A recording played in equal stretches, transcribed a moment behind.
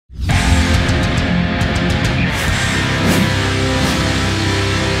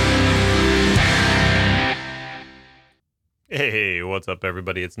Hey, what's up,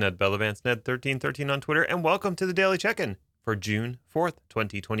 everybody? It's Ned Bellavance, Ned1313 on Twitter, and welcome to the Daily Check-In for June 4th,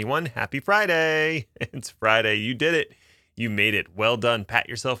 2021. Happy Friday! It's Friday. You did it. You made it. Well done. Pat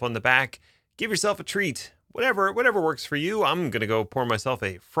yourself on the back. Give yourself a treat. Whatever works for you. I'm going to go pour myself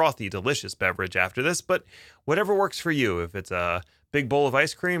a frothy, delicious beverage after this, but whatever works for you. If it's a big bowl of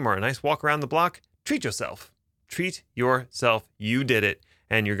ice cream or a nice walk around the block, treat yourself. Treat yourself. You did it,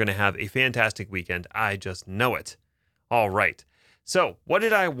 and you're going to have a fantastic weekend. I just know it. All right. So, what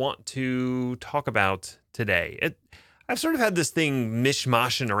did I want to talk about today? I've sort of had this thing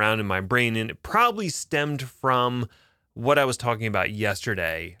mishmashing around in my brain, and it probably stemmed from what I was talking about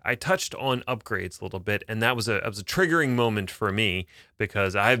yesterday. I touched on upgrades a little bit, and that was a triggering moment for me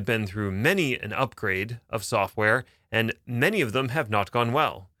because I've been through many an upgrade of software, and many of them have not gone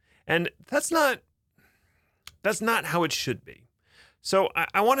well. And that's not how it should be. So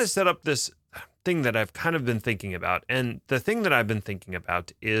I want to set up this thing that I've kind of been thinking about. And the thing that I've been thinking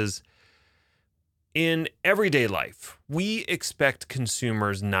about is in everyday life, we expect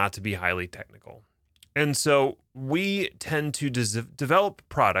consumers not to be highly technical. And so we tend to develop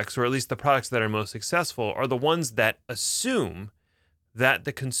products, or at least the products that are most successful, are the ones that assume that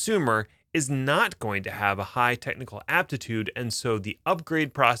the consumer is not going to have a high technical aptitude. And so the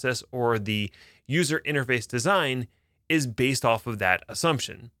upgrade process or the user interface design is based off of that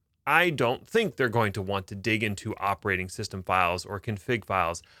assumption. I don't think they're going to want to dig into operating system files or config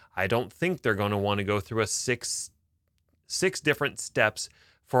files. I don't think they're going to want to go through a six different steps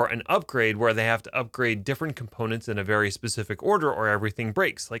for an upgrade where they have to upgrade different components in a very specific order or everything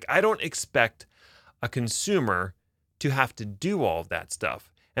breaks. Like, I don't expect a consumer to have to do all of that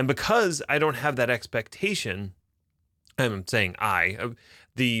stuff. And because I don't have that expectation, I'm saying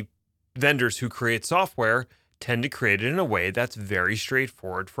the vendors who create software tend to create it in a way that's very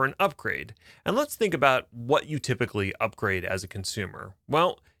straightforward for an upgrade. And let's think about what you typically upgrade as a consumer.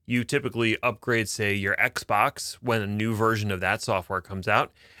 Well, you typically upgrade, say, your Xbox when a new version of that software comes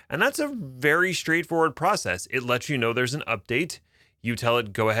out. And that's a very straightforward process. It lets you know there's an update. You tell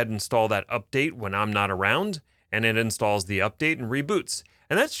it, go ahead and install that update when I'm not around, and it installs the update and reboots.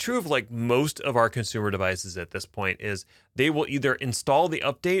 And that's true of like most of our consumer devices at this point. Is they will either install the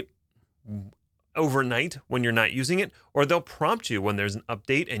update overnight when you're not using it, or they'll prompt you when there's an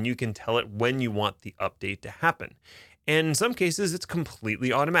update and you can tell it when you want the update to happen. And in some cases, it's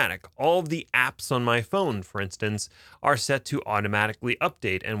completely automatic. All of the apps on my phone, for instance, are set to automatically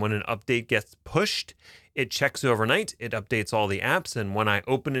update. And when an update gets pushed, it checks overnight, it updates all the apps. And when I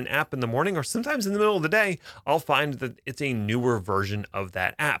open an app in the morning or sometimes in the middle of the day, I'll find that it's a newer version of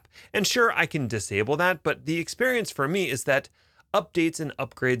that app. And sure, I can disable that, but the experience for me is that updates and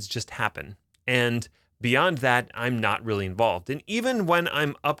upgrades just happen. And beyond that, I'm not really involved. And even when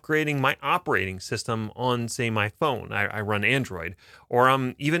I'm upgrading my operating system on, say, my phone, I run Android, or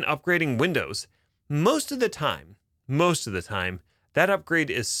I'm even upgrading Windows, most of the time, that upgrade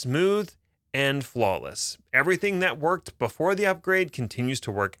is smooth and flawless. Everything that worked before the upgrade continues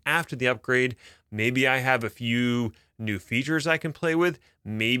to work after the upgrade. Maybe I have a few new features I can play with.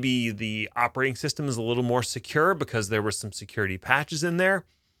 Maybe the operating system is a little more secure because there were some security patches in there.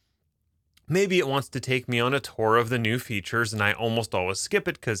 Maybe it wants to take me on a tour of the new features, and I almost always skip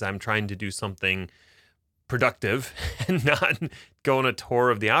it because I'm trying to do something productive and not go on a tour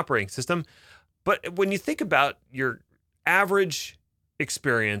of the operating system. But when you think about your average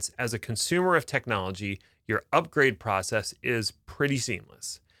experience as a consumer of technology, your upgrade process is pretty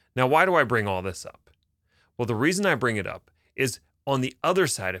seamless. Now, why do I bring all this up? Well, the reason I bring it up is on the other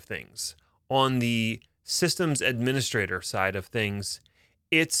side of things, on the systems administrator side of things,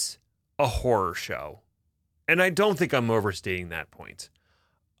 it's a horror show. And I don't think I'm overstating that point.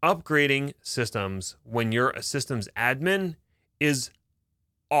 Upgrading systems when you're a systems admin is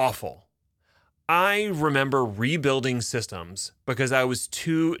awful. I remember rebuilding systems because I was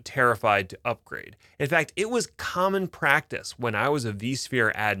too terrified to upgrade. In fact, it was common practice when I was a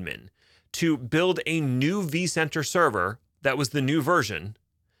vSphere admin to build a new vCenter server that was the new version,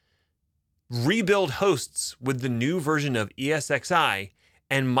 rebuild hosts with the new version of ESXi,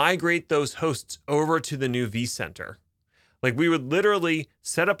 and migrate those hosts over to the new vCenter. Like, we would literally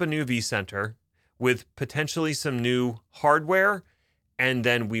set up a new vCenter with potentially some new hardware, and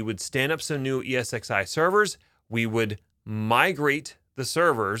then we would stand up some new ESXi servers. We would migrate the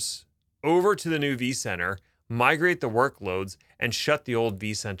servers over to the new vCenter, migrate the workloads, and shut the old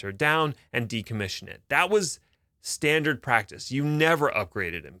vCenter down and decommission it. That was standard practice. You never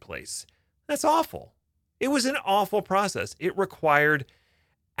upgraded in place. That's awful. It was an awful process. It required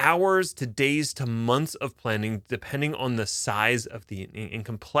hours to days to months of planning, depending on the size of the and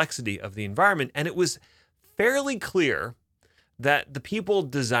complexity of the environment. And it was fairly clear that the people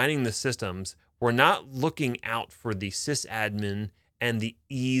designing the systems were not looking out for the sysadmin and the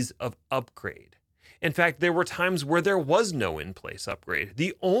ease of upgrade. In fact, there were times where there was no in-place upgrade.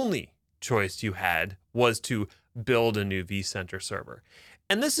 The only choice you had was to build a new vCenter server.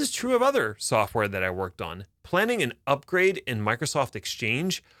 And this is true of other software that I worked on. Planning an upgrade in Microsoft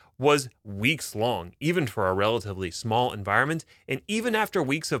Exchange was weeks long, even for a relatively small environment. And even after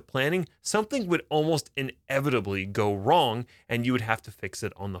weeks of planning, something would almost inevitably go wrong and you would have to fix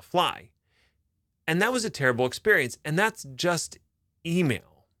it on the fly. And that was a terrible experience. And that's just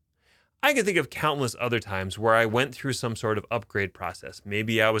email. I can think of countless other times where I went through some sort of upgrade process.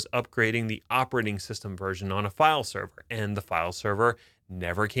 Maybe I was upgrading the operating system version on a file server, and the file server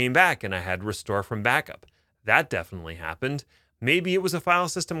never came back, and I had to restore from backup. That definitely happened. Maybe it was a file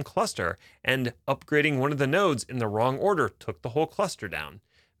system cluster, and upgrading one of the nodes in the wrong order took the whole cluster down.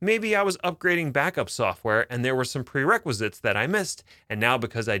 Maybe I was upgrading backup software, and there were some prerequisites that I missed, and now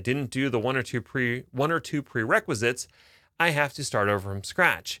because I didn't do the one or two prerequisites, I have to start over from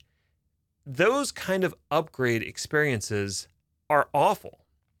scratch. Those kind of upgrade experiences are awful.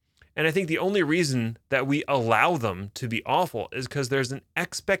 And I think the only reason that we allow them to be awful is because there's an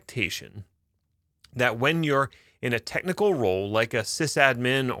expectation that when you're in a technical role, like a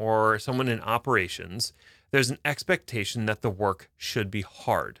sysadmin or someone in operations, there's an expectation that the work should be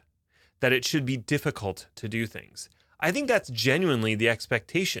hard, that it should be difficult to do things. I think that's genuinely the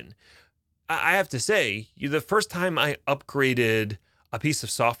expectation. I have to say, the first time I upgraded a piece of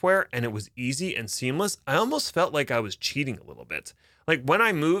software and it was easy and seamless, I almost felt like I was cheating a little bit. Like when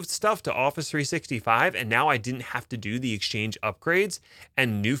I moved stuff to Office 365 and now I didn't have to do the Exchange upgrades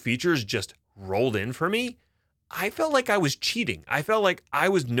and new features just rolled in for me, I felt like I was cheating. I felt like I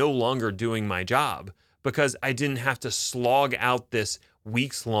was no longer doing my job because I didn't have to slog out this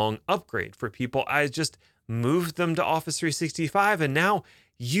weeks-long upgrade for people. I just moved them to Office 365 and now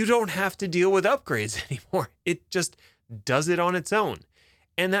you don't have to deal with upgrades anymore. It just does it on its own.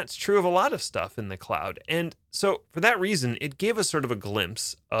 And that's true of a lot of stuff in the cloud. And so for that reason, it gave us sort of a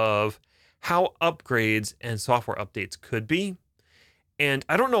glimpse of how upgrades and software updates could be. And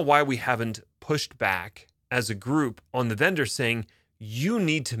I don't know why we haven't pushed back as a group on the vendor saying, you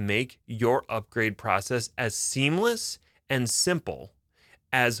need to make your upgrade process as seamless and simple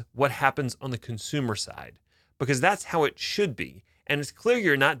as what happens on the consumer side, because that's how it should be. And it's clear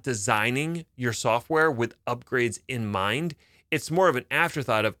you're not designing your software with upgrades in mind. It's more of an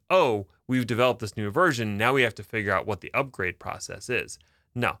afterthought of, oh, we've developed this new version. Now we have to figure out what the upgrade process is.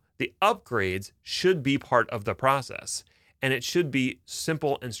 No, the upgrades should be part of the process. And it should be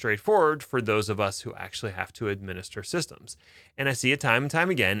simple and straightforward for those of us who actually have to administer systems. And I see it time and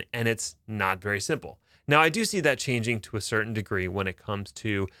time again, and it's not very simple. Now, I do see that changing to a certain degree when it comes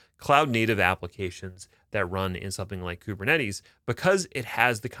to cloud native applications that run in something like Kubernetes, because it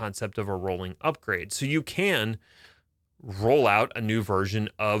has the concept of a rolling upgrade. So you can roll out a new version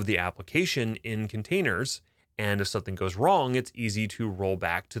of the application in containers, and if something goes wrong, it's easy to roll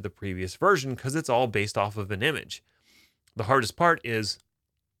back to the previous version because it's all based off of an image. The hardest part is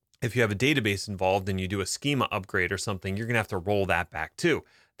if you have a database involved and you do a schema upgrade or something, you're going to have to roll that back too.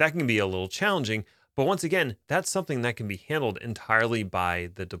 That can be a little challenging, but once again, that's something that can be handled entirely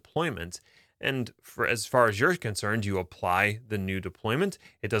by the deployment. And as far as you're concerned, you apply the new deployment.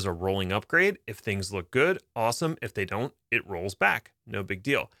 It does a rolling upgrade. If things look good, awesome. If they don't, it rolls back. No big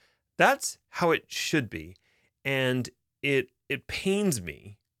deal. That's how it should be. And it pains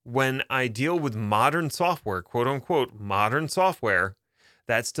me when I deal with modern software, quote unquote, modern software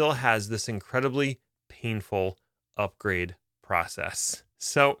that still has this incredibly painful upgrade process.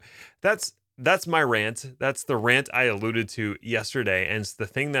 So that's my rant. That's the rant I alluded to yesterday. And it's the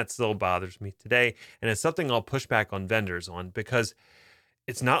thing that still bothers me today. And it's something I'll push back on vendors on, because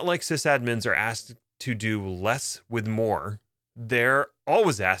it's not like sysadmins are asked to do less with more. They're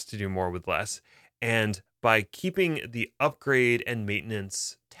always asked to do more with less. And by keeping the upgrade and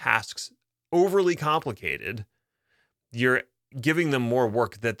maintenance tasks overly complicated, you're giving them more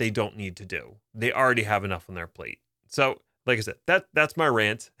work that they don't need to do. They already have enough on their plate. So, like I said, that's my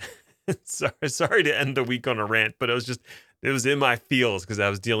rant. Sorry to end the week on a rant, but it was in my feels because I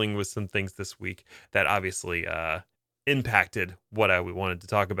was dealing with some things this week that obviously impacted what I wanted to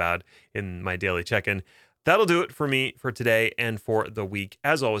talk about in my daily check-in. That'll do it for me for today and for the week.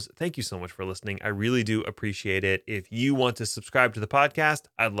 As always, thank you so much for listening. I really do appreciate it. If you want to subscribe to the podcast,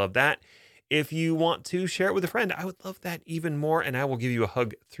 I'd love that. If you want to share it with a friend, I would love that even more. And I will give you a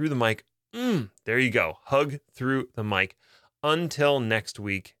hug through the mic. There you go. Hug through the mic. Until next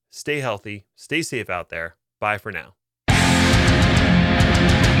week, stay healthy, stay safe out there. Bye for now.